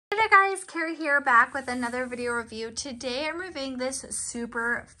guys, Carrie here, back with another video review. Today I'm reviewing this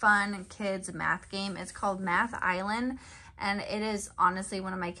super fun kids math game. It's called Math Island, and it is honestly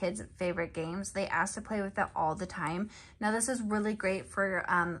one of my kids' favorite games. They ask to play with it all the time. Now this is really great for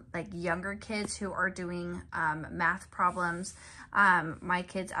like younger kids who are doing math problems. My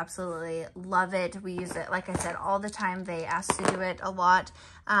kids absolutely love it. We use it, like I said, all the time. They ask to do it a lot.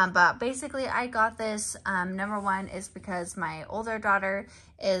 But basically I got this, number one is because my older daughter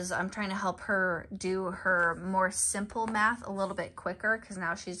I'm trying to help her do her more simple math a little bit quicker, because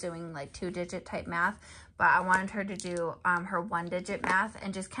now she's doing like 2-digit type math, but I wanted her to do her 1-digit math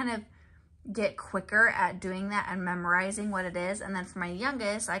and just kind of get quicker at doing that and memorizing what it is. And then for my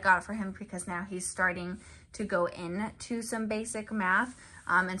youngest, I got it for him because now he's starting to go into some basic math.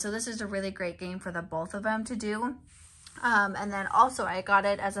 And so this is a really great game for the both of them to do. And then also I got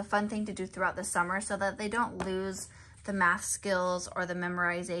it as a fun thing to do throughout the summer so that they don't lose the math skills or the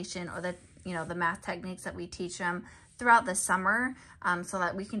memorization or the, the math techniques that we teach them throughout the summer, so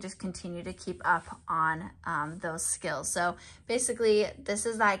that we can just continue to keep up on those skills. So basically this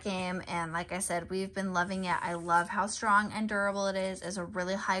is that game, and like I said, we've been loving it. I love how strong and durable it is. It's a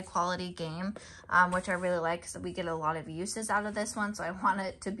really high quality game, which I really like, because we get a lot of uses out of this one, so I want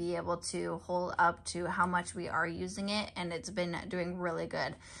it to be able to hold up to how much we are using it, and it's been doing really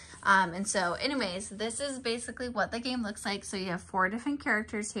good. And so anyways, this is basically what the game looks like. So you have 4 different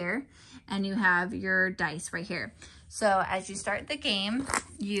characters here, and you have your dice right here. So as you start the game,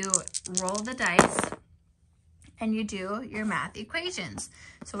 you roll the dice and you do your math equations.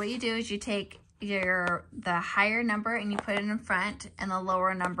 So what you do is you take the higher number and you put it in front, and the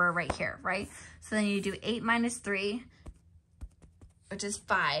lower number right here, right? So then you do 8 minus 3, which is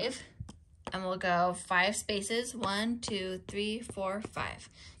 5. And we'll go 5 spaces, 1, 2, 3, 4, 5.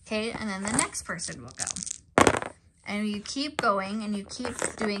 Okay, and then the next person will go. And you keep going and you keep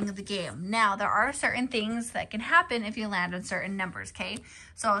doing the game. Now, there are certain things that can happen if you land on certain numbers, okay?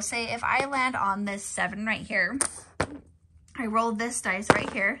 So say if I land on this 7 right here, I roll this dice right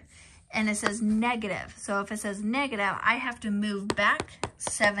here, and it says negative. So if it says negative, I have to move back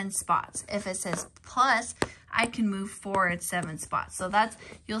 7 spots. If it says plus, I can move forward 7 spots. So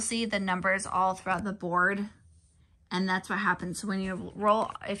you'll see the numbers all throughout the board, and that's what happens. So when you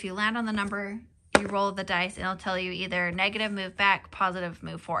roll, if you land on the number, you roll the dice, and it'll tell you either negative, move back, positive,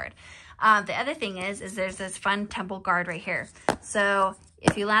 move forward. The other thing is there's this fun temple guard right here. So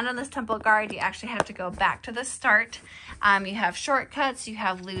if you land on this temple guard, you actually have to go back to the start. You have shortcuts, you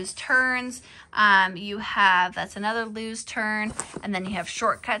have lose turns, that's another lose turn, and then you have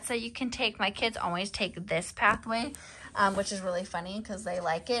shortcuts that you can take. My kids always take this pathway, which is really funny because they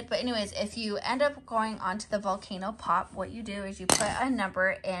like it. But anyways, if you end up going onto the volcano pop, what you do is you put a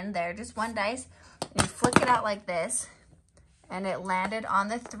number in there, just 1 dice, and you flick it out like this, and it landed on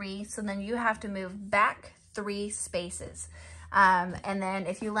the 3. So then you have to move back 3 spaces. And then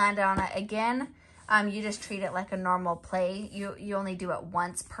if you land on it again, you just treat it like a normal play. You only do it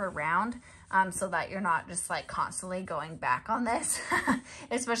once per round, so that you're not just like constantly going back on this,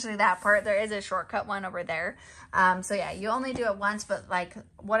 especially that part. There is a shortcut one over there. So yeah, you only do it once, but like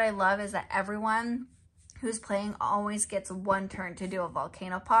what I love is that everyone who's playing always gets 1 turn to do a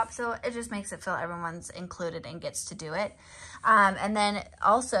volcano pop. So it just makes it feel everyone's included and gets to do it. And then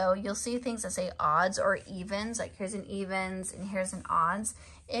also you'll see things that say odds or evens, like here's an evens and here's an odds.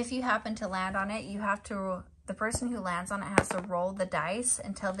 If you happen to land on it, the person who lands on it has to roll the dice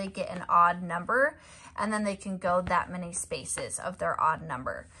until they get an odd number, and then they can go that many spaces of their odd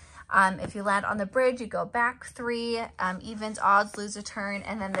number. If you land on the bridge, you go back 3, evens, odds, lose a turn,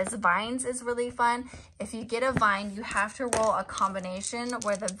 and then this vines is really fun. If you get a vine, you have to roll a combination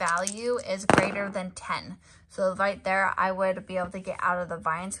where the value is greater than 10. So right there, I would be able to get out of the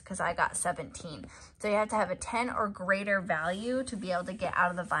vines because I got 17. So you have to have a 10 or greater value to be able to get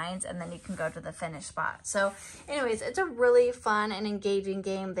out of the vines, and then you can go to the finish spot. So anyways, it's a really fun and engaging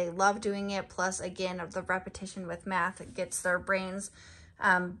game. They love doing it. Plus, again, of the repetition with math, it gets their brains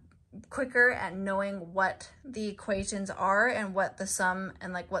quicker at knowing what the equations are and what the sum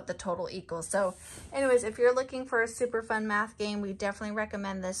and like what the total equals. So anyways, if you're looking for a super fun math game, we definitely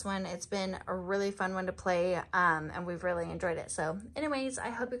recommend this one. It's been a really fun one to play, and we've really enjoyed it. So anyways, I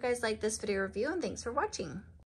hope you guys like this video review, and thanks for watching.